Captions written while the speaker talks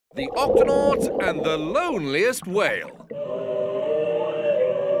The Octonauts and the loneliest whale.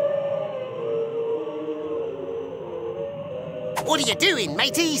 What are you doing,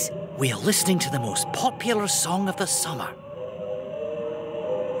 mateys? We are listening to the most popular song of the summer.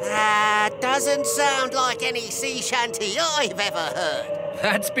 Doesn't sound like any sea shanty I've ever heard.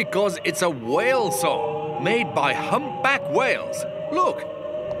 That's because it's a whale song made by humpback whales. Look.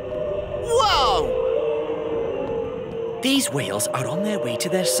 Whoa! These whales are on their way to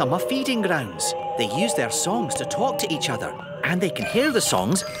their summer feeding grounds. They use their songs to talk to each other, and they can hear the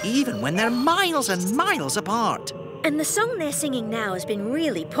songs even when they're miles and miles apart. And the song they're singing now has been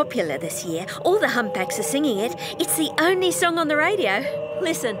really popular this year. All the humpbacks are singing it. It's the only song on the radio.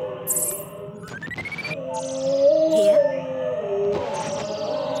 Listen. Here.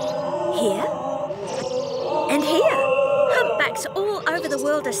 Here. And here. Humpbacks all over the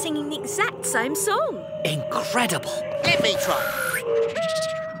world are singing the exact same song. Incredible. Let me try.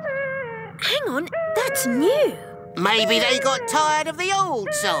 Hang on, that's new. Maybe they got tired of the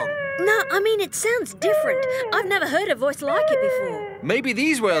old song. No, I mean, it sounds different. I've never heard a voice like it before. Maybe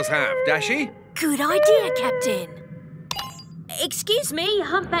these whales have, Dashy. Good idea, Captain. Excuse me,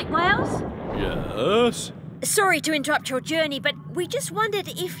 humpback whales? Yes? Sorry to interrupt your journey, but we just wondered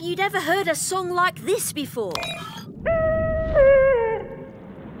if you'd ever heard a song like this before.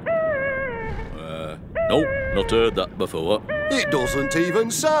 Nope, not heard that before. It doesn't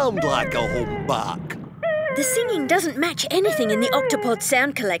even sound like a humpback. The singing doesn't match anything in the Octopod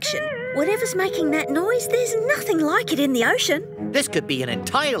sound collection. Whatever's making that noise, there's nothing like it in the ocean. This could be an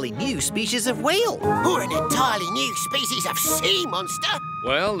entirely new species of whale. Or an entirely new species of sea monster.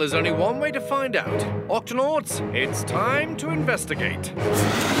 Well, there's only one way to find out. Octonauts, it's time to investigate.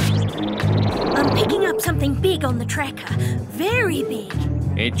 I'm picking up something big on the tracker. Very big.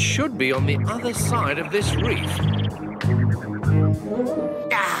 It should be on the other side of this reef.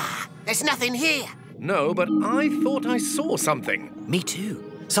 There's nothing here. No, but I thought I saw something. Me too.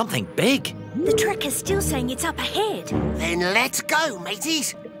 Something big. The tracker's still saying it's up ahead. Then let's go,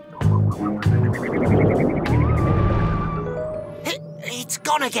 mateys. It's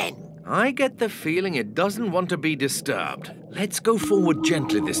gone again. I get the feeling it doesn't want to be disturbed. Let's go forward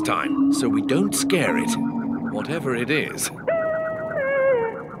gently this time, so we don't scare it. Whatever it is.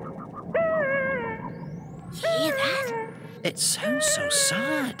 You hear that? It sounds so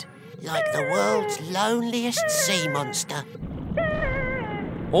sad. Like the world's loneliest sea monster.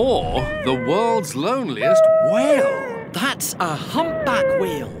 Or the world's loneliest whale. That's a humpback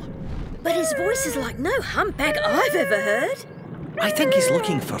whale. But his voice is like no humpback I've ever heard. I think he's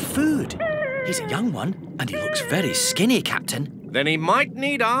looking for food. He's a young one, and he looks very skinny, Captain. Then he might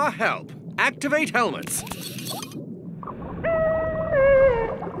need our help. Activate helmets.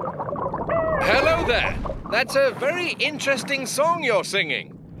 Hello there. That's a very interesting song you're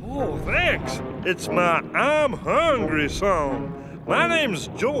singing. Oh, thanks. It's my I'm Hungry song. My name's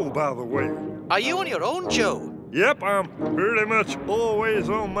Joe, by the way. Are you on your own, Joe? Yep, I'm pretty much always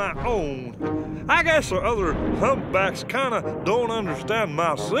on my own. I guess the other humpbacks kind of don't understand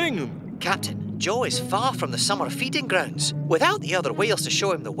my singing. Captain, Joe is far from the summer feeding grounds. Without the other whales to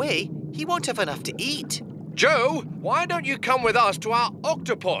show him the way, he won't have enough to eat. Joe, why don't you come with us to our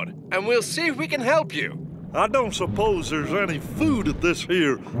Octopod, and we'll see if we can help you. I don't suppose there's any food at this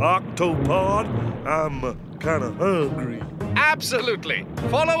here Octopod. I'm kind of hungry. Absolutely.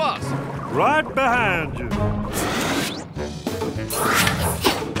 Follow us. Right behind you.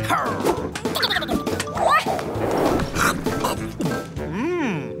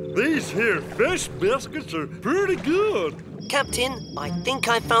 These here fish biscuits are pretty good. Captain, I think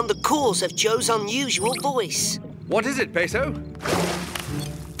I found the cause of Joe's unusual voice. What is it, Peso?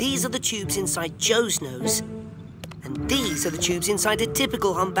 These are the tubes inside Joe's nose. And these are the tubes inside a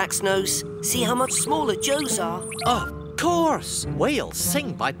typical humpback's nose. See how much smaller Joe's are? Of course! Whales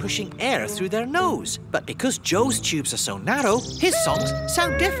sing by pushing air through their nose. But because Joe's tubes are so narrow, his songs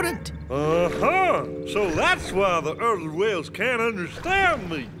sound different. Uh-huh. So that's why the other whales can't understand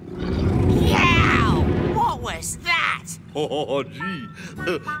me. Yow! What was that? Oh, gee.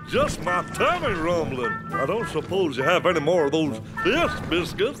 Just my tummy rumbling. I don't suppose you have any more of those fish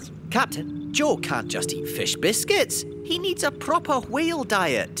biscuits. Captain, Joe can't just eat fish biscuits. He needs a proper whale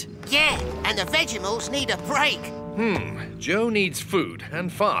diet. Yeah, and the Vegemals need a break. Joe needs food,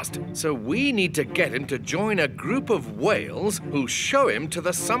 and fast, so we need to get him to join a group of whales who'll show him to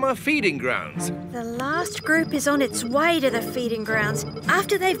the summer feeding grounds. The last group is on its way to the feeding grounds.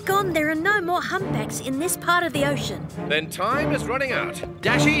 After they've gone, there are no more humpbacks in this part of the ocean. Then time is running out.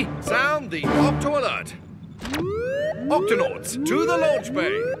 Dashy, sound the Octo Alert. Octonauts, to the launch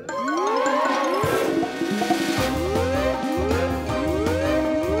bay.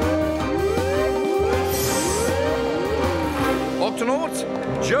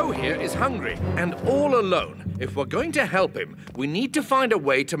 Joe here is hungry and all alone. If we're going to help him, we need to find a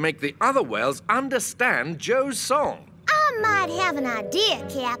way to make the other whales understand Joe's song. I might have an idea,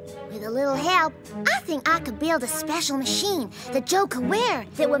 Cap. With a little help, I think I could build a special machine that Joe could wear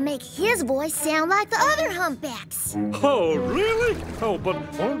that would make his voice sound like the other humpbacks. Oh, really? Oh, but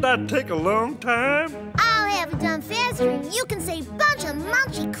won't that take a long time? I'll have it done faster and you can say bunch of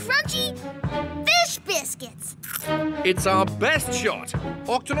munchy, crunchy fish biscuits. It's our best shot.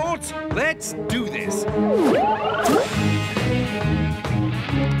 Octonauts, let's do this.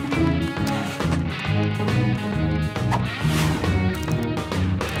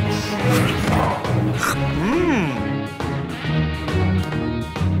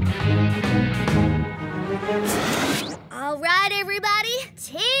 All right, everybody,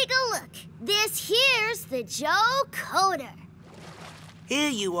 take a look. This here's the Joe Coder. Here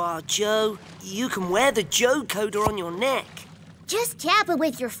you are, Joe. You can wear the Joe Coder on your neck. Just tap it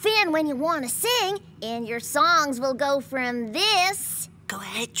with your fin when you want to sing, and your songs will go from this... Go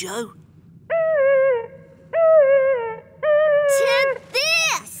ahead, Joe. ...to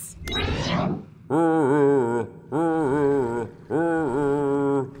this!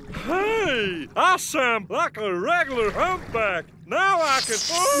 Hey, I sound like a regular humpback. Now I can...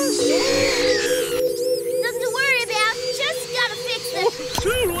 Nothing to worry about. Just gotta fix the...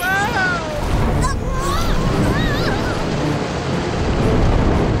 Too loud!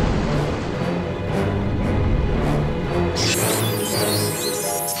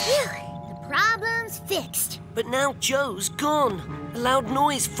 Phew, the problem's fixed. But now Joe's gone. A loud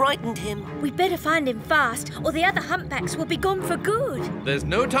noise frightened him. We'd better find him fast, or the other humpbacks will be gone for good. There's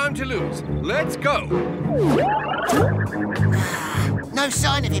no time to lose. Let's go. No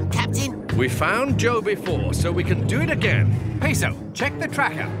sign of him, Captain. We found Joe before, so we can do it again. Peso, check the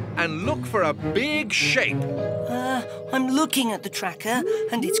tracker and look for a big shape. I'm looking at the tracker,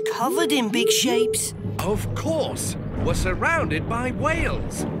 and it's covered in big shapes. Of course. We're surrounded by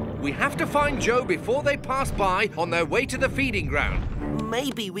whales. We have to find Joe before they pass by on their way to the feeding ground.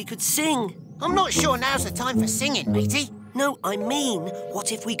 Maybe we could sing. I'm not sure now's the time for singing, matey. No, I mean,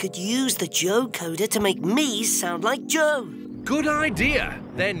 what if we could use the Joe Coder to make me sound like Joe? Good idea.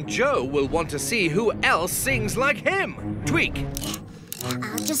 Then Joe will want to see who else sings like him. Tweak.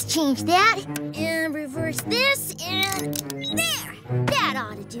 I'll just change that, and reverse this, and there! That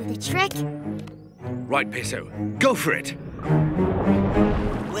ought to do the trick. Right, Peso. Go for it.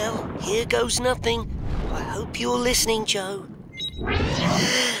 Well, here goes nothing. I hope you're listening, Joe.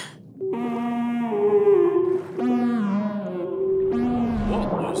 What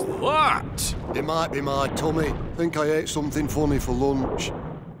was that? It might be my tummy. Think I ate something funny for lunch.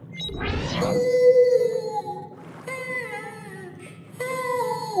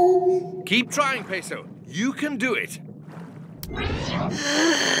 Keep trying, Peso. You can do it.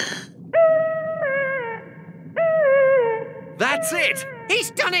 That's it!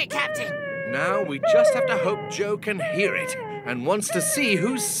 He's done it, Captain! Now we just have to hope Joe can hear it and wants to see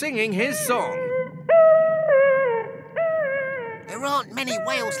who's singing his song. There aren't many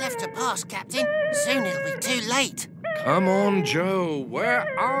whales left to pass, Captain. Soon it'll be too late. Come on, Joe. Where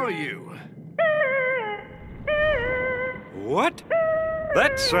are you? What?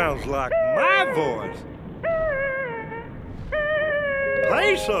 That sounds like my voice.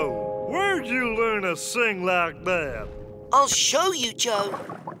 Peso, where'd you learn to sing like that? I'll show you, Joe.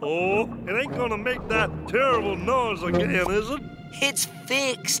 Oh, it ain't gonna make that terrible noise again, is it? It's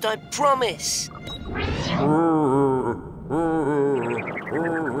fixed, I promise.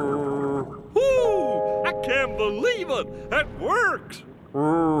 Whoo! I can't believe it! That works!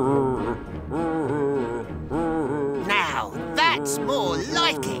 Now, that's more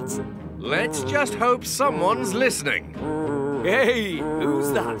like it. Let's just hope someone's listening. Hey,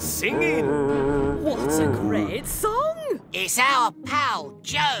 who's that singing? What a great song! It's our pal,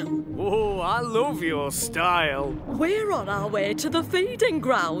 Joe. Oh, I love your style. We're on our way to the feeding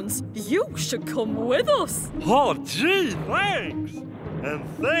grounds. You should come with us. Oh, gee, thanks! And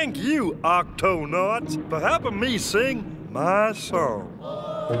thank you, Octonauts, for helping me sing my song.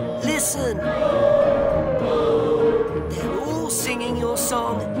 Listen. They're all singing your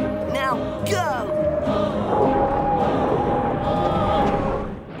song. Now go!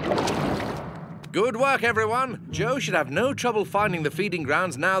 Good work, everyone. Joe should have no trouble finding the feeding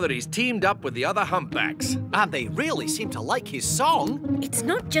grounds now that he's teamed up with the other humpbacks. And they really seem to like his song. It's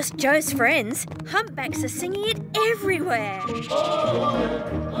not just Joe's friends. Humpbacks are singing it everywhere.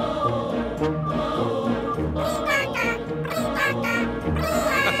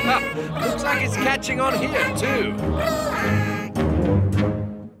 Looks like it's catching on here, too.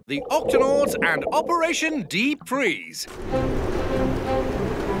 The Octonauts and Operation Deep Freeze.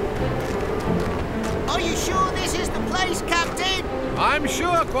 I'm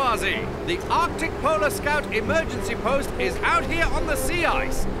sure, Kwazii. The Arctic Polar Scout emergency post is out here on the sea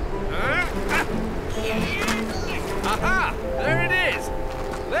ice. Aha! There it is.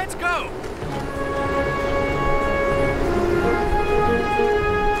 Let's go.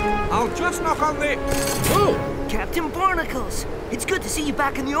 I'll just knock on the... Oh! Captain Barnacles, it's good to see you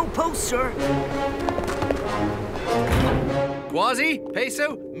back in the old post, sir. Kwazii,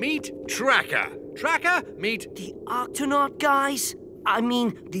 Peso, meet Tracker. Tracker, meet... The Octonaut guys. I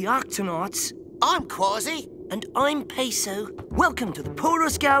mean, the Octonauts. I'm Kwazii. And I'm Peso. Welcome to the Polar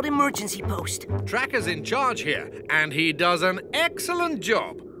Scout emergency post. Tracker's in charge here, and he does an excellent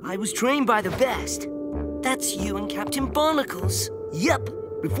job. I was trained by the best. That's you and Captain Barnacles. Yup.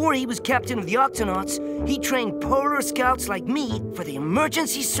 Before he was captain of the Octonauts, he trained Polar Scouts like me for the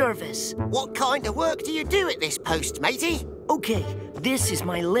emergency service. What kind of work do you do at this post, matey? Okay, this is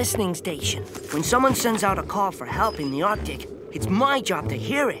my listening station. When someone sends out a call for help in the Arctic, it's my job to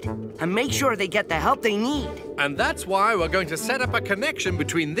hear it and make sure they get the help they need. And that's why we're going to set up a connection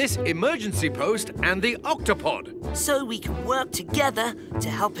between this emergency post and the Octopod. So we can work together to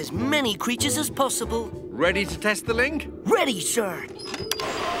help as many creatures as possible. Ready to test the link? Ready, sir.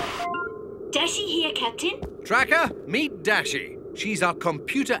 Dashi here, Captain. Tracker, meet Dashi. She's our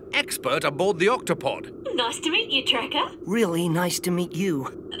computer expert aboard the Octopod. Nice to meet you, Tracker. Really nice to meet you.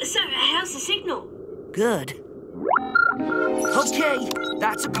 So, how's the signal? Good. Okay,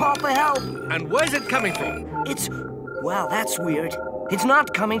 that's a call for help. And where's it coming from? Well, that's weird. It's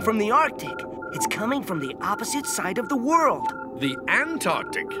not coming from the Arctic. It's coming from the opposite side of the world. The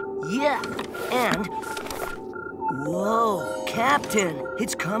Antarctic. Yeah, and... Whoa, Captain,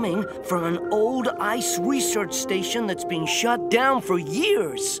 it's coming from an old ice research station that's been shut down for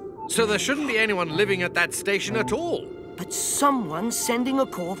years. So there shouldn't be anyone living at that station at all. But someone's sending a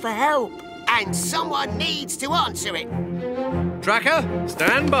call for help. And someone needs to answer it. Tracker,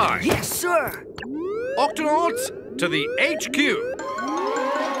 stand by. Yes, sir. Octonauts, to the HQ.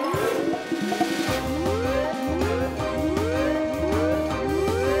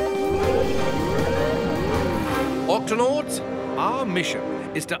 Octonauts, our mission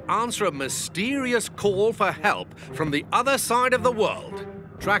is to answer a mysterious call for help from the other side of the world.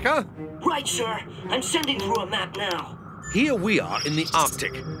 Tracker? Right, sir. I'm sending through a map now. Here we are in the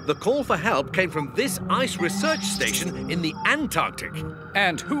Arctic. The call for help came from this ice research station in the Antarctic.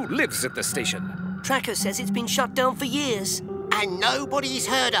 And who lives at the station? Tracker says it's been shut down for years. And nobody's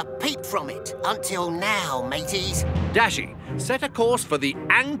heard a peep from it until now, mateys. Dashi, set a course for the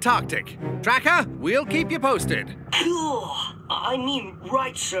Antarctic. Tracker, we'll keep you posted. Cool. I mean,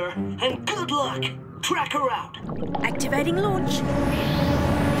 right, sir. And good luck. Tracker out. Activating launch.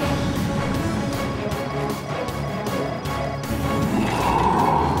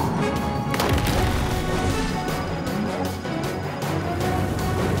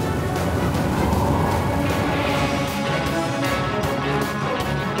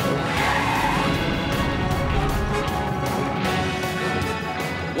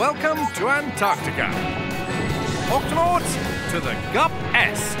 Welcome to Antarctica. Octonauts, to the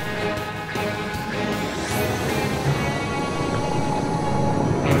GUP-S.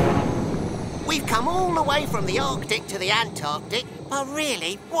 We've come all the way from the Arctic to the Antarctic, but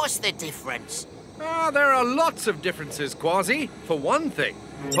really, what's the difference? There are lots of differences, Kwazii. For one thing,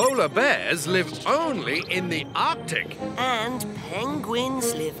 polar bears live only in the Arctic. And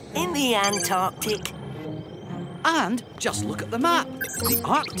penguins live in the Antarctic. And just look at the map. The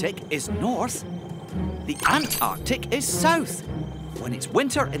Arctic is north. The Antarctic is south. When it's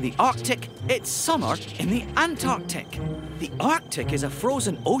winter in the Arctic, it's summer in the Antarctic. The Arctic is a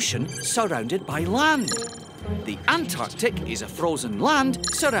frozen ocean surrounded by land. The Antarctic is a frozen land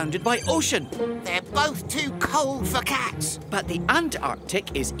surrounded by ocean. They're both too cold for cats. But the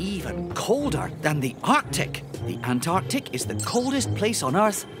Antarctic is even colder than the Arctic. The Antarctic is the coldest place on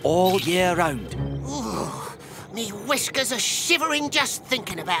Earth all year round. Ooh, me whiskers are shivering just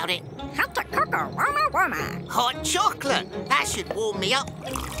thinking about it. Hot chocolate. That should warm me up.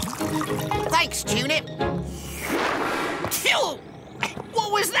 Thanks, Tunip. Phew!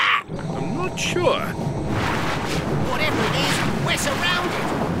 What was that? I'm not sure. Whatever it is, we're surrounded.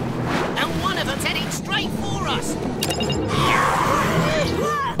 And one of them's heading straight for us.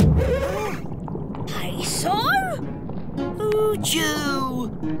 Peso? Uju!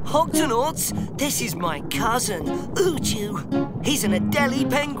 Octonauts, this is my cousin, Uju. He's an Adelie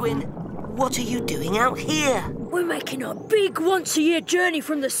penguin. What are you doing out here? We're making a big once-a-year journey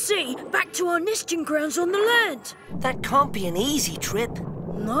from the sea back to our nesting grounds on the land. That can't be an easy trip.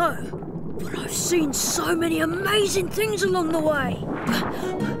 No. But I've seen so many amazing things along the way.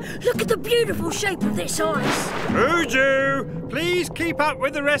 Look at the beautiful shape of this ice. Uju, please keep up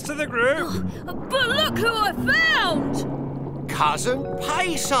with the rest of the group. But look who I found! Cousin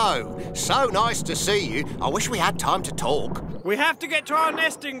Peso. So nice to see you. I wish we had time to talk. We have to get to our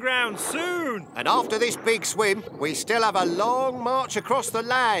nesting ground soon. And after this big swim, we still have a long march across the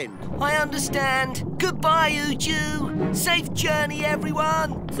land. I understand. Goodbye, Uju. Safe journey,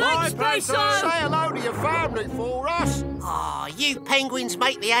 everyone. Thanks, Peso! Say hello to your family for us. Ah, you penguins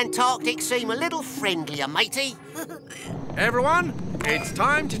make the Antarctic seem a little friendlier, matey. Everyone, it's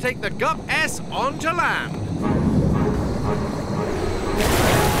time to take the Gup S onto land.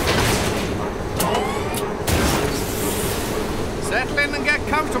 Settle in and get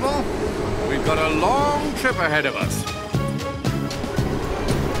comfortable. We've got a long trip ahead of us.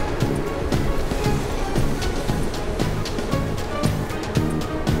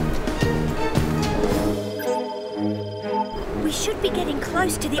 We should be getting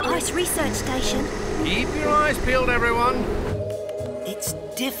close to the ice research station. Keep your eyes peeled, everyone. It's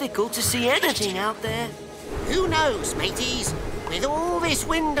difficult to see anything out there. Who knows, mateys? With all this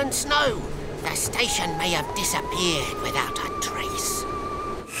wind and snow, the station may have disappeared without a trace.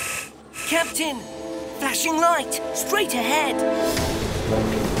 Captain, flashing light, straight ahead.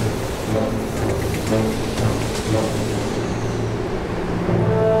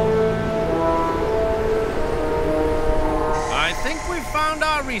 I think we've found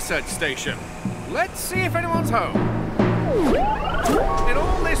our research station. Let's see if anyone's home. In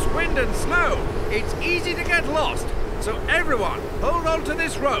all this wind and snow, it's easy to get lost. So everyone, hold on to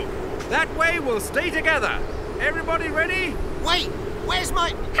this rope. That way we'll stay together. Everybody ready? Wait, where's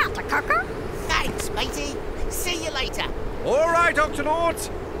my... Thanks, matey. See you later. All right, Octonauts,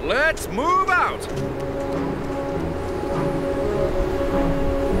 let's move out.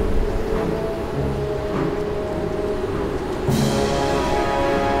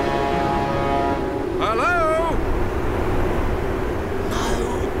 Hello? No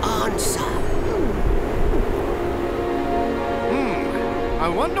answer. I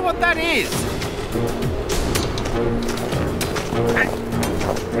wonder what that is.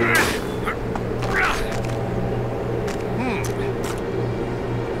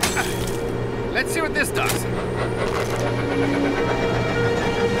 Let's see what this does.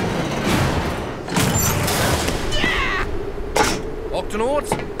 Octonauts,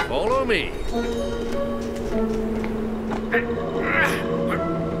 follow me.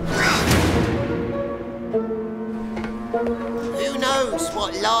 Who knows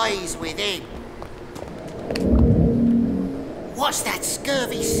what lies within? What's that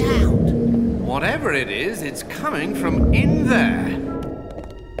scurvy sound? Whatever it is, it's coming from in there.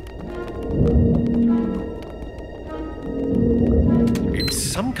 It's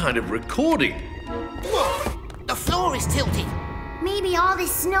some kind of recording. Whoa! The floor is tilted. Maybe all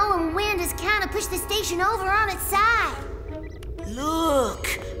this snow and wind has kind of pushed the station over on its side.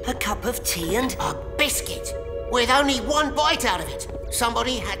 Look, a cup of tea and... A biscuit, with only one bite out of it.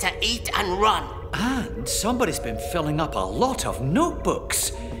 Somebody had to eat and run. And somebody's been filling up a lot of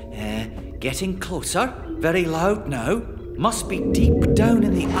notebooks. Getting closer, very loud now. Must be deep down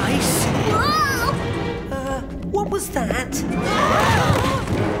in the ice. What was that?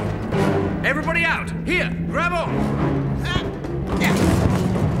 Everybody out! Here, grab on!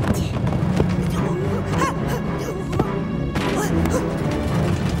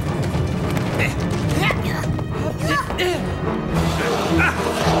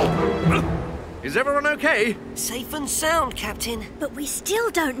 Is everyone okay? Safe and sound, Captain. But we still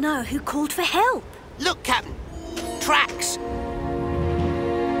don't know who called for help. Look, Captain. Tracks.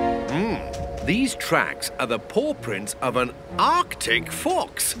 These tracks are the paw prints of an Arctic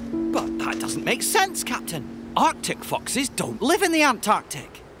fox. But that doesn't make sense, Captain. Arctic foxes don't live in the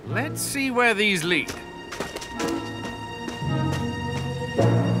Antarctic. Let's see where these lead.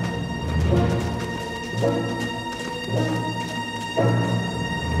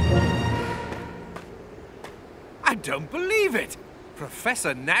 I don't believe it!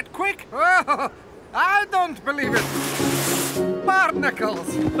 Professor Natquick? Oh, I don't believe it. Barnacles!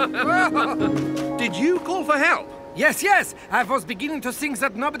 Did you call for help? Yes, I was beginning to think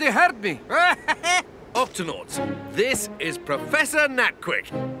that nobody heard me. Octonauts, this is Professor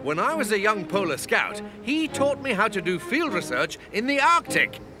Natquick. When I was a young polar scout, he taught me how to do field research in the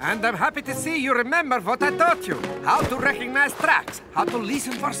Arctic. And I'm happy to see you remember what I taught you. How to recognize tracks, how to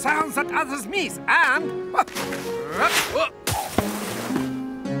listen for sounds that others miss, and...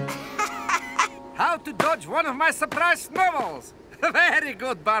 how to dodge one of my surprise snowballs. Very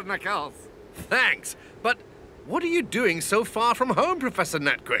good, Barnacles. Thanks, but what are you doing so far from home, Professor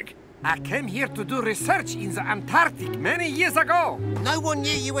Natquick? I came here to do research in the Antarctic many years ago. No one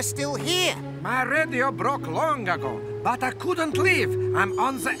knew you were still here. My radio broke long ago, but I couldn't leave. I'm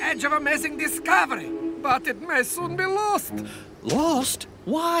on the edge of amazing discovery, but it may soon be lost. Lost?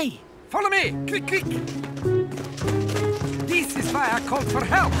 Why? Follow me, quick, quick. This is why I called for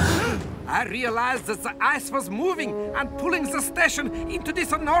help. I realized that the ice was moving and pulling the station into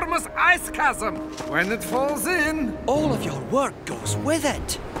this enormous ice chasm. When it falls in... all of your work goes with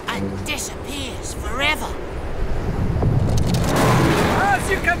it. And disappears forever. As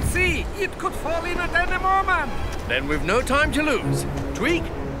you can see, it could fall in at any moment. Then we've no time to lose. Tweak?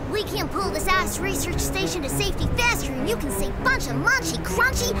 We can pull this ice research station to safety faster, and you can see a bunch of munchy,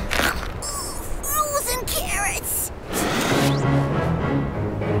 crunchy, frozen carrots.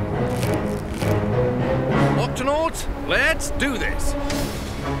 Octonauts, let's do this.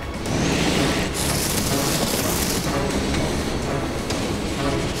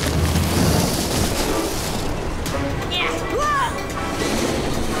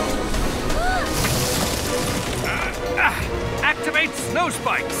 Activate snow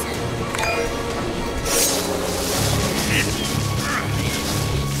spikes.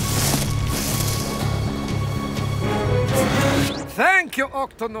 Thank you,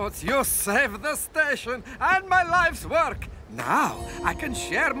 Octonauts. You saved the station and my life's work. Now I can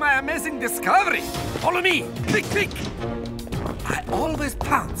share my amazing discovery. Follow me, quick, quick. I always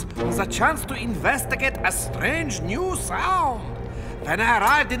pounce on the chance to investigate a strange new sound. When I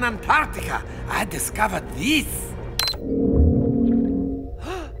arrived in Antarctica, I discovered this.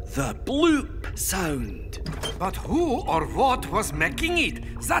 The bloop sound. But who or what was making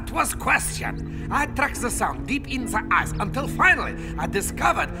it? That was question. I tracked the sound deep in the ice until finally I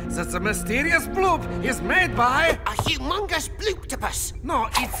discovered that the mysterious bloop is made by... A humongous blooptopus. No,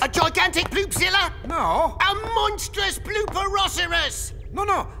 it's... A gigantic bloopzilla. No. A monstrous blooperosaurus.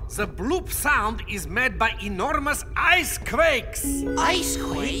 No, the bloop sound is made by enormous ice quakes. Ice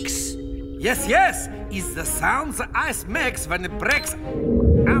quakes? Yes, is the sound the ice makes when it breaks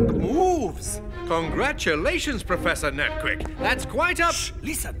and moves. Congratulations, Professor Netquick. That's quite a... Shh,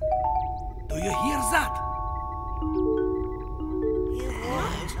 listen. Do you hear that?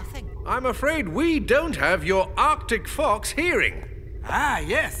 Nothing. I'm afraid we don't have your Arctic fox hearing. Ah,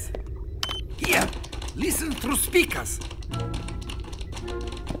 yes. Here, listen through speakers.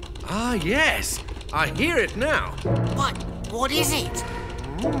 Ah, yes. I hear it now. But what is it?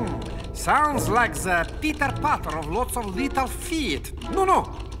 Sounds like the Peter Patter of lots of little feet.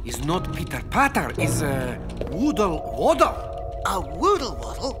 No. It's not Peter Patter. It's Woodle Waddle. A woodle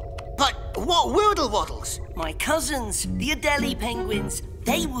waddle? But what woodle waddles? My cousins, the Adelie penguins.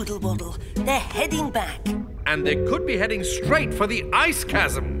 They woodle waddle. They're heading back. And they could be heading straight for the ice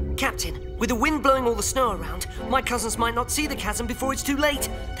chasm. Captain, with the wind blowing all the snow around, my cousins might not see the chasm before it's too late.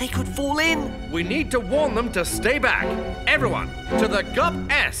 They could fall in. We need to warn them to stay back. Everyone, to the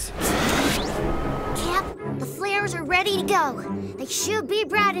GUP-S. Cap, the flares are ready to go. They should be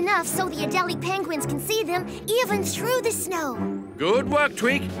bright enough so the Adelie penguins can see them even through the snow. Good work,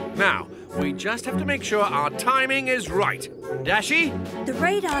 Tweak. Now, we just have to make sure our timing is right. Dashi? The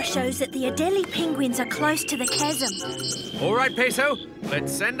radar shows that the Adelie penguins are close to the chasm. All right, Peso,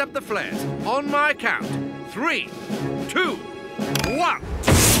 let's send up the flares. On my count. 3, 2, 1.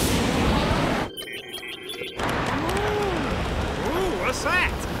 Ooh, what's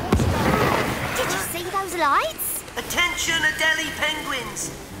that? Did you see those lights? Attention, Adelie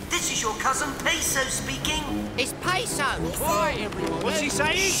penguins. This is your cousin Peso speaking. It's Peso. Quiet, everyone. What's he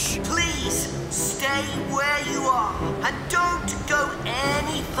saying? Please stay where you are and don't go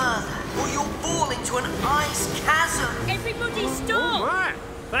any further, or you'll fall into an ice chasm. Everybody Oh, stop! my.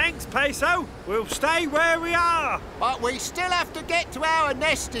 Thanks, Peso. We'll stay where we are. But we still have to get to our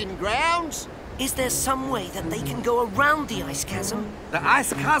nesting grounds. Is there some way that they can go around the ice chasm? The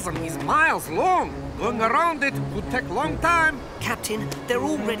ice chasm is miles long. Going around it would take a long time. Captain, they're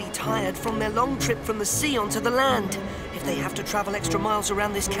already tired from their long trip from the sea onto the land. If they have to travel extra miles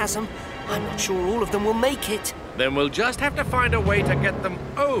around this chasm, I'm not sure all of them will make it. Then we'll just have to find a way to get them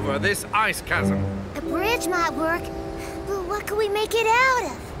over this ice chasm. A bridge might work, but what can we make it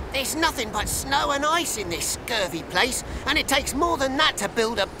out of? There's nothing but snow and ice in this scurvy place, and it takes more than that to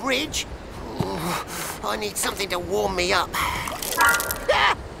build a bridge. I need something to warm me up.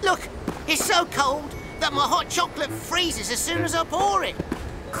 Ah, look, it's so cold that my hot chocolate freezes as soon as I pour it.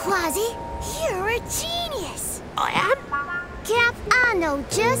 Kwazii, you're a genius. I am? Cap, I know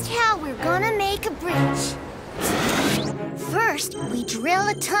just how we're gonna make a bridge. First, we drill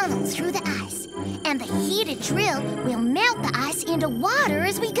a tunnel through the ice, and the heated drill will melt the ice into water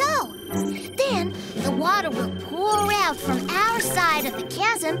as we go. Then, the water will pour out from our side of the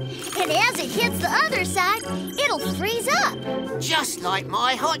chasm, and as it hits the other side, it'll freeze up. Just like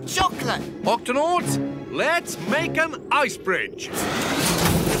my hot chocolate. Octonauts, let's make an ice bridge.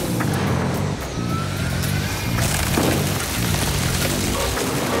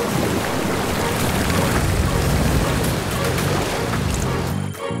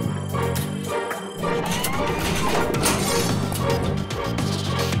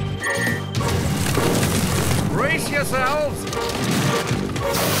 Brace yourselves.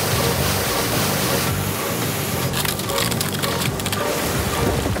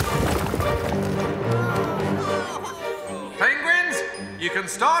 Penguins, you can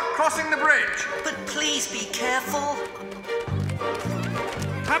start crossing the bridge. But please be careful.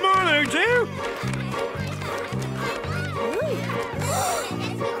 Come on, Uju.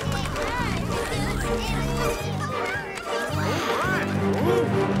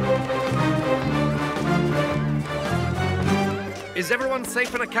 Is everyone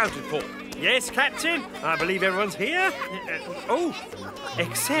safe and accounted for? Yes, Captain. I believe everyone's here. Oh,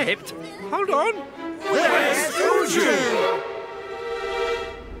 except... Hold on. Where's Uju?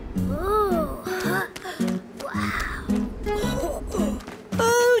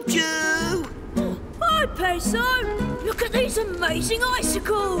 Uju! Hi, Peso. Look at these amazing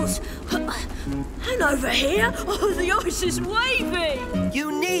icicles. And over here, the ice is wavy.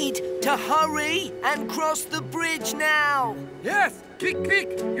 You need to hurry and cross the bridge now. Yes, quick,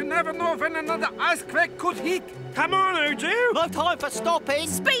 quick. You never know when another ice quake could hit. Come on, Uju. No time for stopping.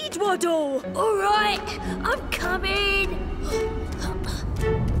 Speed waddle. All right, I'm coming.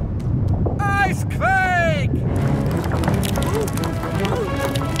 Ice quake!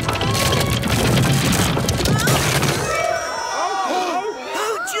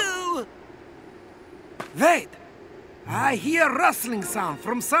 Uju! Wait! I hear rustling sound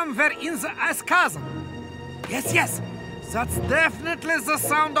from somewhere in the ice chasm. Yes, yes. That's definitely the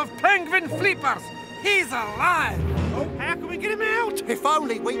sound of Penguin Flippers. He's alive. Oh, how can we get him out? If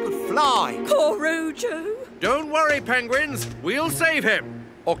only we could fly. Poor Uju. Don't worry, Penguins. We'll save him.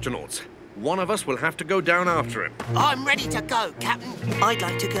 Octonauts, one of us will have to go down after him. I'm ready to go, Captain. I'd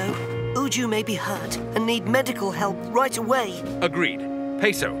like to go. Uju may be hurt and need medical help right away. Agreed.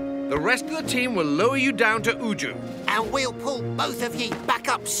 Peso, the rest of the team will lower you down to Uju. And we'll pull both of ye back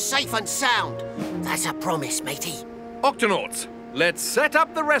up safe and sound. That's a promise, matey. Octonauts, let's set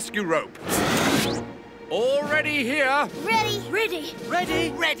up the rescue rope. Already here. Ready? Ready.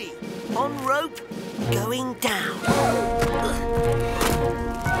 Ready? Ready. On rope, going down.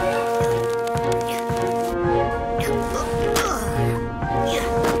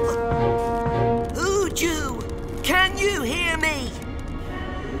 Uju, can you hear me?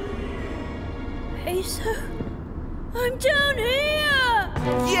 Peso, I'm down here.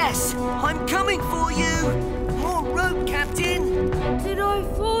 Yes, I'm coming for you. More rope, Captain. Did I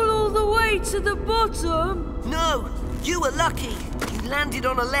fall all the way to the bottom? No, you were lucky. You landed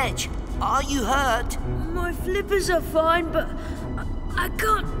on a ledge. Are you hurt? My flippers are fine, but I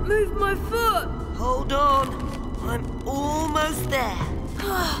can't move my foot. Hold on. I'm almost there.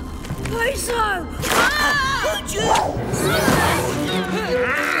 Peso!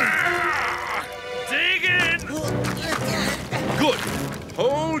 Dig in! Good.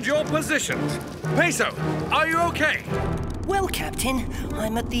 Hold your positions. Peso, are you okay? Well, Captain,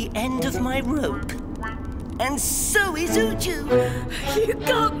 I'm at the end of my rope. And so is Uju. You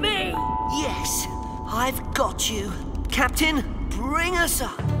got me! Yes, I've got you. Captain, bring us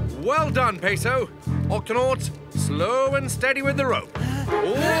up. Well done, Peso. Octonauts, slow and steady with the rope.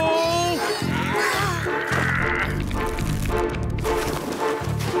 All...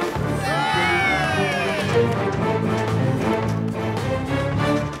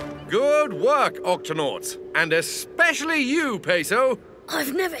 Good work, Octonauts. And especially you, Peso.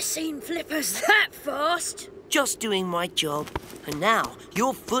 I've never seen flippers that fast. Just doing my job. And now,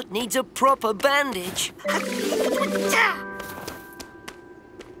 your foot needs a proper bandage.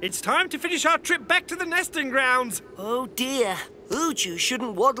 It's time to finish our trip back to the nesting grounds. Oh, dear. Uju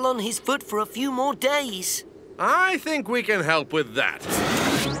shouldn't waddle on his foot for a few more days. I think we can help with that.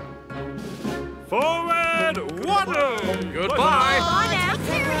 Forward, waddle! Goodbye.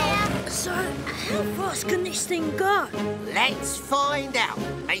 So, how fast can this thing go? Let's find out,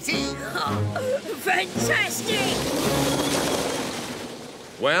 matey. Fantastic!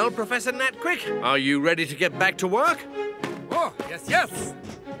 Well, Professor Natquick, are you ready to get back to work? Oh, yes, yes.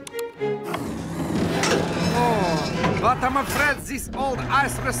 Oh, but I'm afraid this old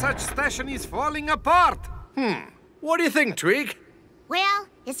ice research station is falling apart. What do you think, Twig? Well,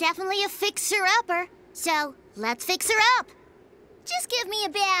 it's definitely a fixer-upper. So, let's fix her up. Just give me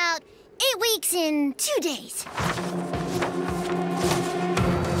about 8 weeks and 2 days.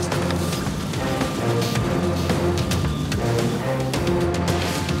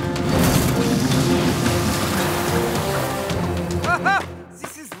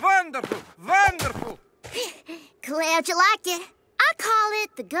 This is wonderful, wonderful. Glad you liked it. I call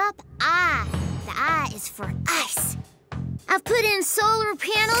it the Gup Eye. The eye is for ice. I've put in solar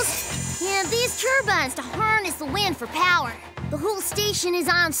panels and these turbines to harness the wind for power. The whole station is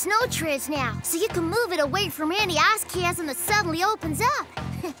on snow treads now, so you can move it away from any ice chasm that suddenly opens up.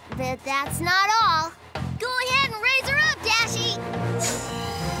 But that's not all. Go ahead and raise her up, Dashie.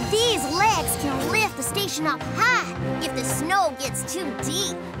 These legs can lift the station up high if the snow gets too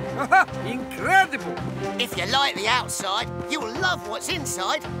deep. Incredible! If you like the outside, you'll love what's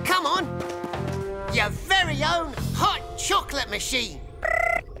inside. Come on. Your very own hot chocolate machine.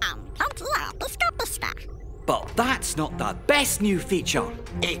 But that's not the best new feature.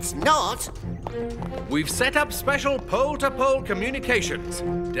 It's not. We've set up special pole-to-pole communications.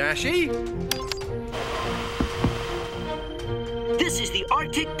 Dashie? This is the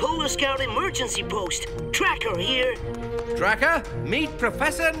Arctic Polar Scout Emergency Post. Tracker here. Tracker, meet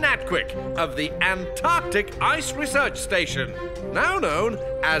Professor Natquick of the Antarctic Ice Research Station, now known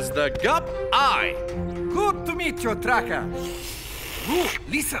as the Gup Eye. Good to meet you, Tracker. Ooh,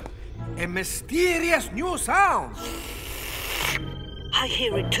 listen. A mysterious new sound. I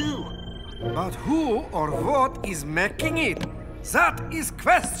hear it too. But who or what is making it? That is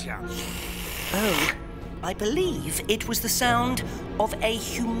question. Oh, I believe it was the sound of a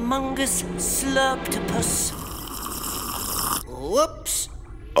humongous slurptopus. Whoops.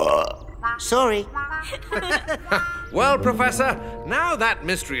 Sorry. Well, Professor, now that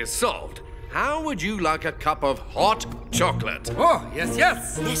mystery is solved, how would you like a cup of hot chocolate? Oh, yes,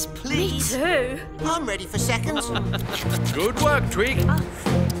 yes. Yes, please. Me too. I'm ready for seconds. Good work, Twig.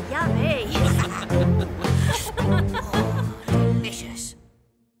 Yummy. Delicious.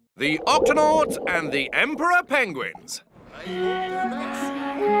 The Octonauts and the Emperor Penguins.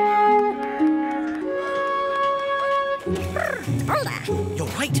 You're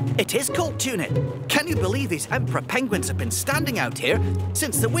right, it is cold tuned. Can you believe these emperor penguins have been standing out here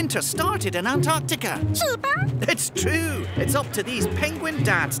since the winter started in Antarctica? It's true. It's up to these penguin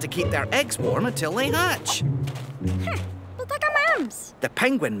dads to keep their eggs warm until they hatch. But like our mums. The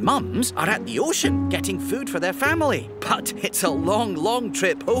penguin mums are at the ocean getting food for their family. But it's a long, long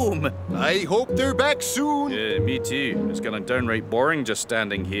trip home. I hope they're back soon. Me too. It's getting downright boring just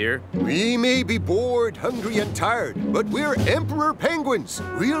standing here. We may be bored, hungry, and tired, but we're Emperor Penguins.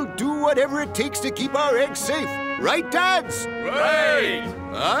 We'll do whatever it takes to keep our eggs safe. Right, Dads? Right!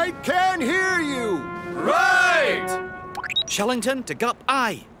 I can hear you. Right! Shellington to Gup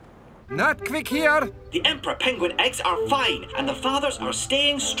Eye. Natquick here. The Emperor Penguin eggs are fine, and the fathers are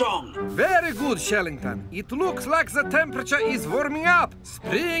staying strong. Very good, Shellington. It looks like the temperature is warming up.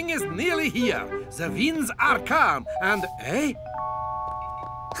 Spring is nearly here. The winds are calm, and... Hey?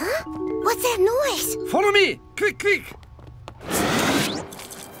 Huh? What's that noise? Follow me! Quick, quick!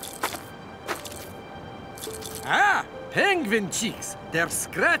 Ah! Penguin chicks. They're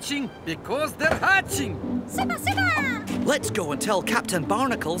scratching because they're hatching. Super, super! Let's go and tell Captain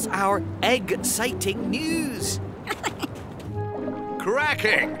Barnacles our egg-citing news.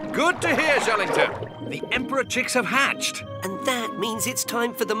 Cracking! Good to hear, Shellington. The Emperor chicks have hatched. And that means it's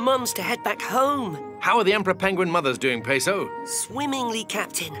time for the mums to head back home. How are the Emperor Penguin mothers doing, Peso? Swimmingly,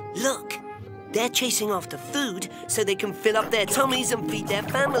 Captain. Look. They're chasing after food so they can fill up their tummies and feed their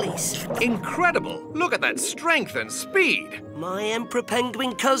families. Incredible! Look at that strength and speed. My Emperor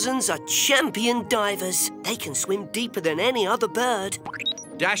Penguin cousins are champion divers. They can swim deeper than any other bird.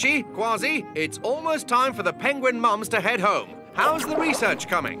 Dashie, Kwazii, it's almost time for the penguin mums to head home. How's the research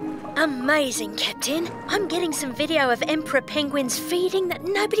coming? Amazing, Captain. I'm getting some video of Emperor Penguins feeding that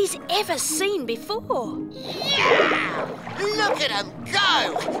nobody's ever seen before. Yeah! Look at them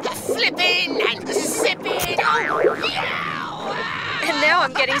go! Flipping and zipping! Oh, yeah! And now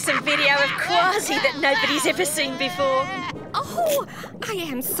I'm getting some video of Kwazii that nobody's ever seen before. Oh, I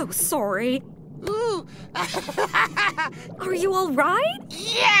am so sorry. Are you all right?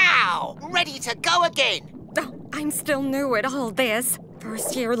 Yeah! Ready to go again. Oh, I'm still new at all this.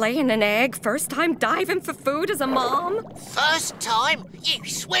 First year laying an egg, first time diving for food as a mom. First time? You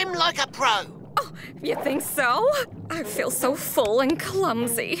swim like a pro. Oh, you think so? I feel so full and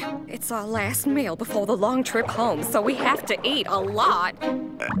clumsy. It's our last meal before the long trip home, so we have to eat a lot.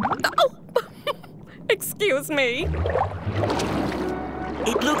 Oh, excuse me.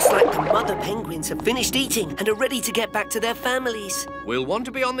 It looks like the mother penguins have finished eating and are ready to get back to their families. We'll want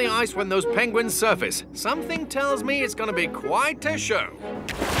to be on the ice when those penguins surface. Something tells me it's going to be quite a show.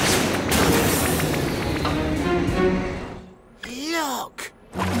 Look!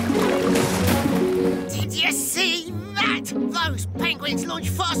 Did you see that? Those penguins launch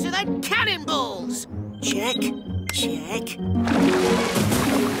faster than cannonballs! Check, check.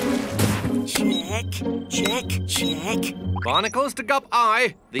 Check, check, check. Barnacles to Gup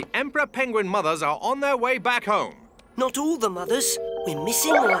Eye. The Emperor Penguin mothers are on their way back home. Not all the mothers. We're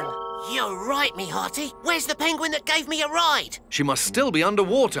missing one. You're right, me hearty. Where's the penguin that gave me a ride? She must still be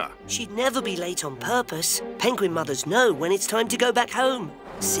underwater. She'd never be late on purpose. Penguin mothers know when it's time to go back home.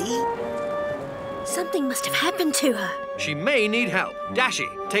 See? Something must have happened to her. She may need help. Dashy,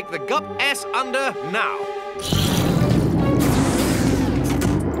 take the Gup S under now.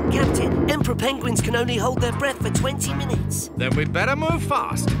 Captain, Emperor penguins can only hold their breath for 20 minutes. Then we'd better move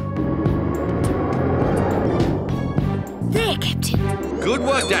fast. There, Captain. Good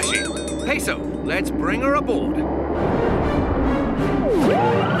work, Dashy. Peso, let's bring her aboard.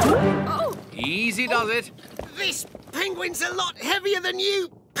 Oh. Easy does it. This penguin's a lot heavier than you,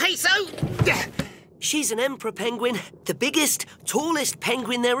 Peso. She's an emperor penguin, the biggest, tallest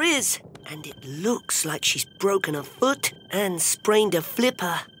penguin there is. And it looks like she's broken a foot and sprained a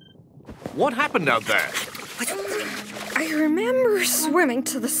flipper. What happened out there? I remember swimming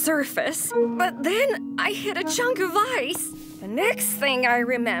to the surface, but then I hit a chunk of ice. The next thing I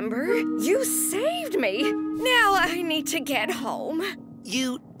remember, you saved me. Now I need to get home.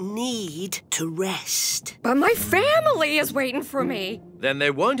 You need to rest. But my family is waiting for me. Then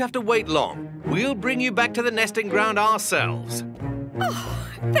they won't have to wait long. We'll bring you back to the nesting ground ourselves. Oh,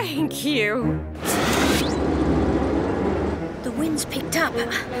 thank you. The wind's picked up.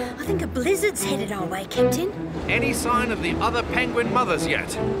 I think a blizzard's headed our way, Captain. Any sign of the other penguin mothers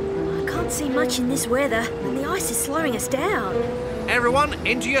yet? I can't see much in this weather, and the ice is slowing us down. Everyone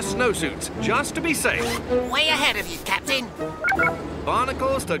into your snowsuits, just to be safe. Way ahead of you, Captain.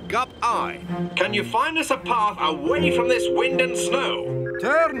 Barnacles to Gup Eye. Can you find us a path away from this wind and snow?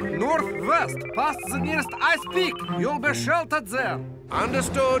 Turn northwest, past the nearest ice peak. You'll be sheltered there.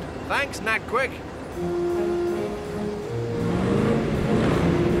 Understood. Thanks, Knackwig.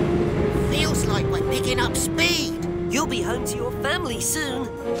 Feels like we're picking up speed. You'll be home to your family soon.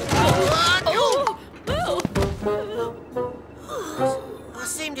 I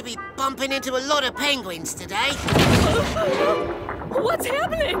seem to be bumping into a lot of penguins today. What's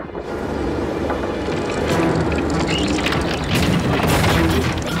happening?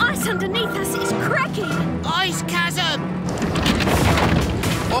 The ice underneath us is cracking. Ice chasm!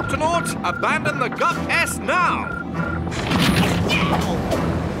 Octonauts, abandon the Gup S now!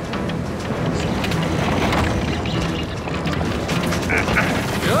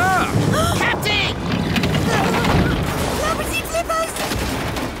 Captain! Property flippers!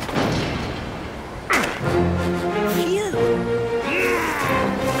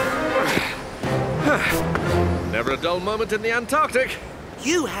 Never a dull moment in the Antarctic.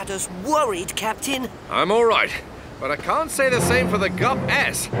 You had us worried, Captain. I'm all right, but I can't say the same for the Gup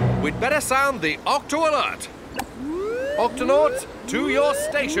S. We'd better sound the Octo Alert. Octonauts, to your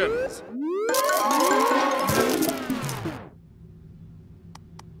stations.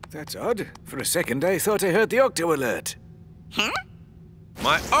 That's odd. For a second, I thought I heard the Octo Alert. Huh?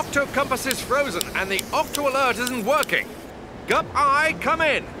 My Octo Compass is frozen and the Octo Alert isn't working. Gup Eye, come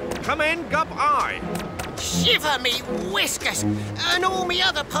in. Come in, Gup Eye. Shiver me whiskers! And all me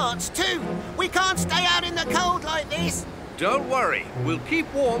other parts, too. We can't stay out in the cold like this. Don't worry. We'll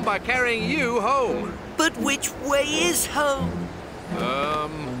keep warm by carrying you home. But which way is home? I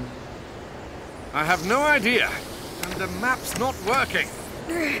have no idea. And the map's not working.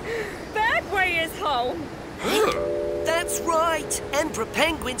 That way is home. That's right. Emperor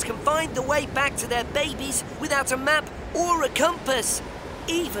penguins can find the way back to their babies without a map or a compass,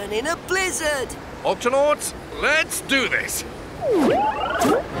 even in a blizzard. Octonauts, let's do this.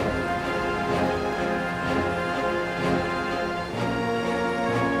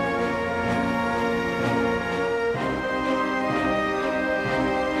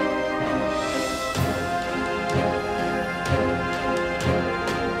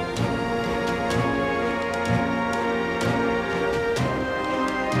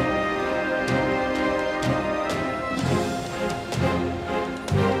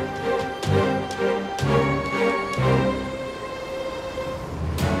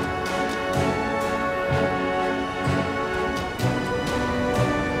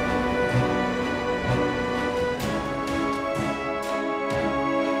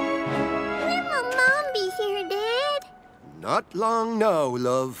 long now,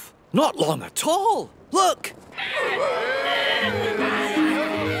 love. Not long at all. Look.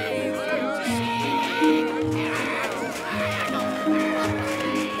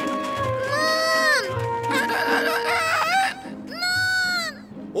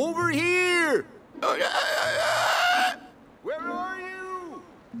 Over here! Where are you?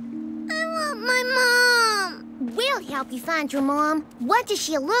 I want my mom. We'll help you find your mom. What does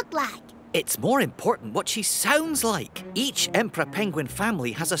she look like? It's more important what she sounds like. Each Emperor Penguin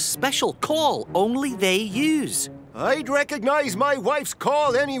family has a special call only they use. I'd recognize my wife's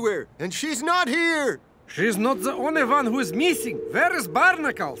call anywhere, and she's not here. She's not the only one who's missing. Where is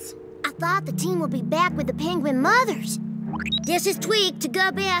Barnacles? I thought the team would be back with the penguin mothers. This is Tweak to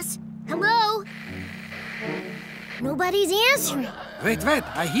Gup-S. Hello? Nobody's answering. Wait,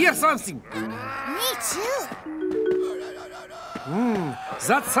 I hear something. Me too.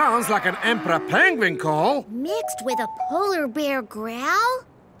 That sounds like an Emperor Penguin call. Mixed with a polar bear growl?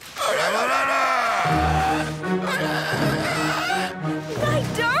 My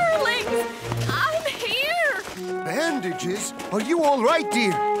darlings! I'm here! Bandages? Are you all right,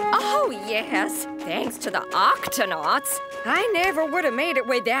 dear? Oh, yes. Thanks to the Octonauts. I never would have made it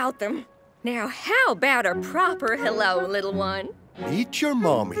without them. Now, how about a proper hello, little one? Meet your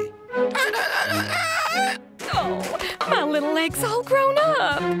mommy. Oh, my little leg's all grown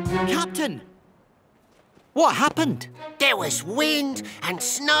up. Captain! What happened? There was wind and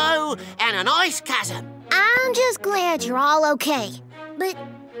snow and an ice chasm. I'm just glad you're all okay. But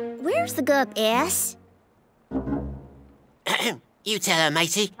where's the Gup-S? You tell her,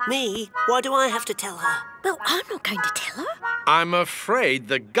 matey. Me? Why do I have to tell her? Well, I'm not going to tell her. I'm afraid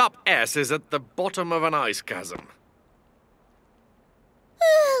the Gup-S is at the bottom of an ice chasm.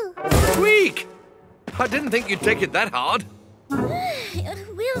 Tweak! I didn't think you'd take it that hard.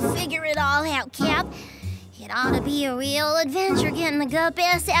 We'll figure it all out, Cap. It ought to be a real adventure getting the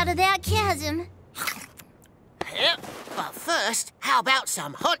Gup-S out of that chasm. But first, how about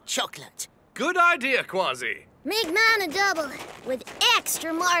some hot chocolate? Good idea, Kwazii. Make mine a double with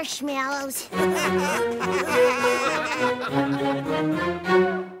extra marshmallows.